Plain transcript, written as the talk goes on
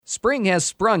Spring has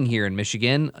sprung here in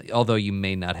Michigan, although you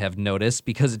may not have noticed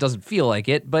because it doesn't feel like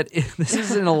it, but this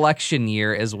is an election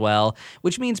year as well,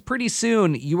 which means pretty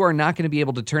soon you are not going to be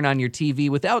able to turn on your TV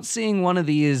without seeing one of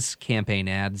these campaign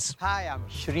ads. Hi, I'm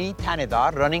Shri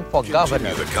Thanedar running for governor.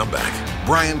 Continue the comeback.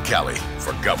 Brian Kelly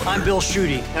for governor. I'm Bill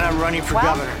Schuette, and I'm running for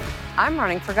governor. I'm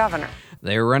running for governor.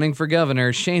 They're running for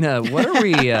governor. Shayna,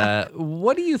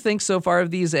 what do you think so far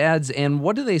of these ads, and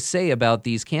what do they say about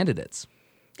these candidates?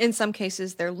 In some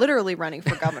cases, they're literally running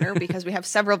for governor because we have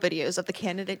several videos of the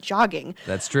candidate jogging.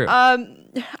 That's true.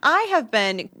 I have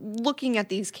been looking at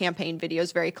these campaign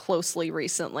videos very closely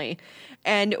recently,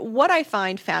 and what I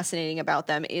find fascinating about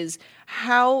them is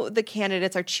how the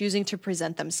candidates are choosing to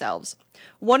present themselves.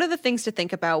 One of the things to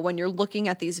think about when you're looking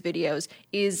at these videos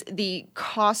is the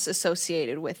costs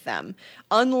associated with them.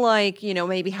 Unlike,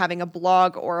 maybe having a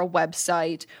blog or a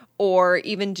website or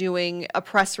even doing a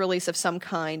press release of some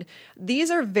kind,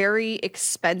 these are very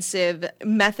expensive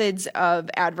methods of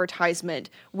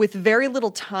advertisement with very little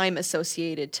time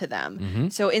associated to them. Mm-hmm.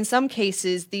 So in some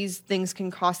cases, these things can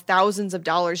cost thousands of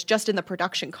dollars just in the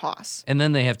production costs. And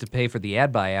then they have to pay for the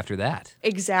ad buy after that.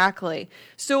 Exactly.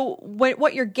 So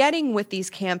what you're getting with these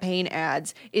campaign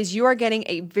ads is you are getting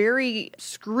a very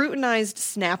scrutinized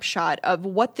snapshot of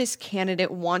what this candidate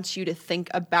wants you to think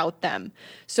about them.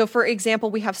 So for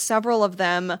example, we have several of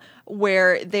them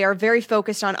where they are very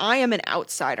focused on, I am an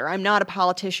outsider. I'm not a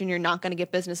politician. You're not going to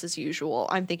get business as usual.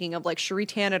 I'm thinking of like Shri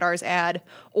Thanedar's ad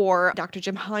or Dr.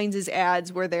 Jim Hines'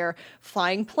 ads where they're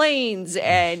flying planes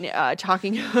and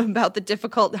talking about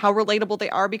how relatable they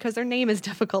are because their name is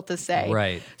difficult to say.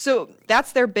 Right. So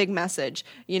that's their big message.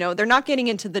 They're not getting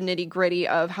into the nitty gritty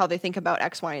of how they think about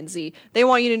X, Y, and Z. They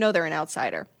want you to know they're an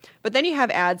outsider. But then you have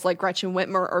ads like Gretchen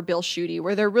Whitmer or Bill Schuette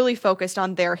where they're really focused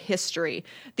on their history.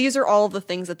 These are all the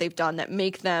things that they've done that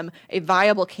make them a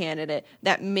viable candidate,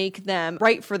 that make them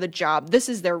right for the job. This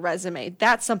is their resume.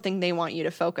 That's something they want you to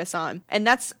focus on. And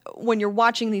that's when you're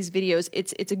watching these videos,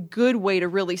 it's a good way to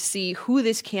really see who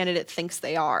this candidate thinks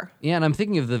they are. Yeah, and I'm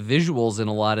thinking of the visuals in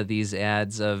a lot of these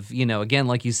ads of, again,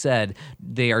 like you said,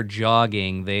 they are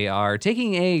jogging. They are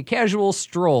taking a casual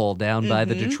stroll down by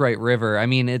the Detroit River. I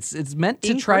mean, it's meant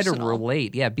to try to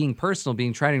relate. Yeah, being personal,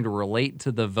 trying to relate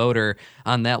to the voter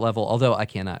on that level, although I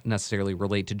cannot necessarily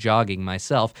relate to jogging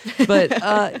myself. But,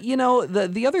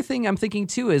 the other thing I'm thinking,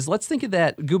 too, is let's think of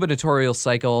that gubernatorial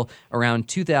cycle around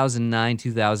 2009,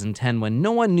 2010, when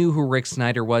no one knew who Rick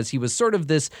Snyder was. He was sort of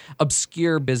this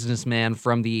obscure businessman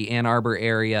from the Ann Arbor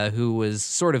area who was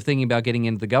sort of thinking about getting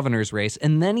into the governor's race.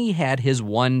 And then he had his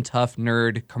One Tough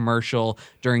Nerd commercial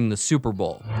during the Super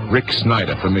Bowl. Rick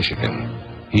Snyder for Michigan.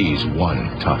 He's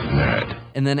one tough nerd.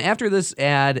 And then after this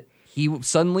ad, he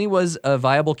suddenly was a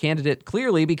viable candidate,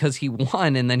 clearly, because he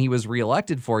won, and then he was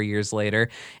reelected 4 years later.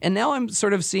 And now I'm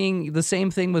sort of seeing the same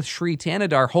thing with Shri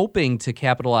Thanedar, hoping to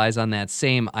capitalize on that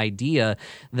same idea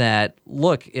that,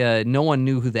 look, no one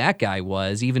knew who that guy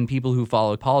was, even people who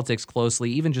followed politics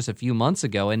closely, even just a few months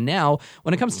ago. And now,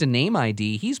 when it comes to name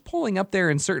ID, he's pulling up there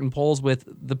in certain polls with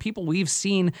the people we've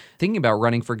seen thinking about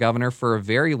running for governor for a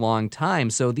very long time.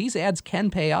 So these ads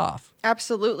can pay off.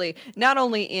 Absolutely. Not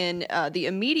only in the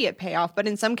immediate payoff, but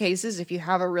in some cases, if you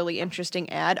have a really interesting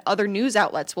ad, other news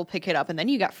outlets will pick it up, and then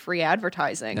you got free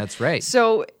advertising. That's right.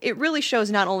 So it really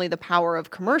shows not only the power of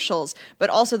commercials,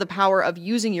 but also the power of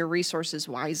using your resources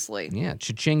wisely. Yeah,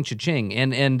 cha-ching, cha-ching.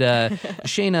 And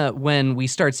Shayna, when we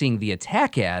start seeing the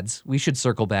attack ads, we should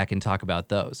circle back and talk about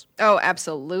those. Oh,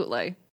 absolutely.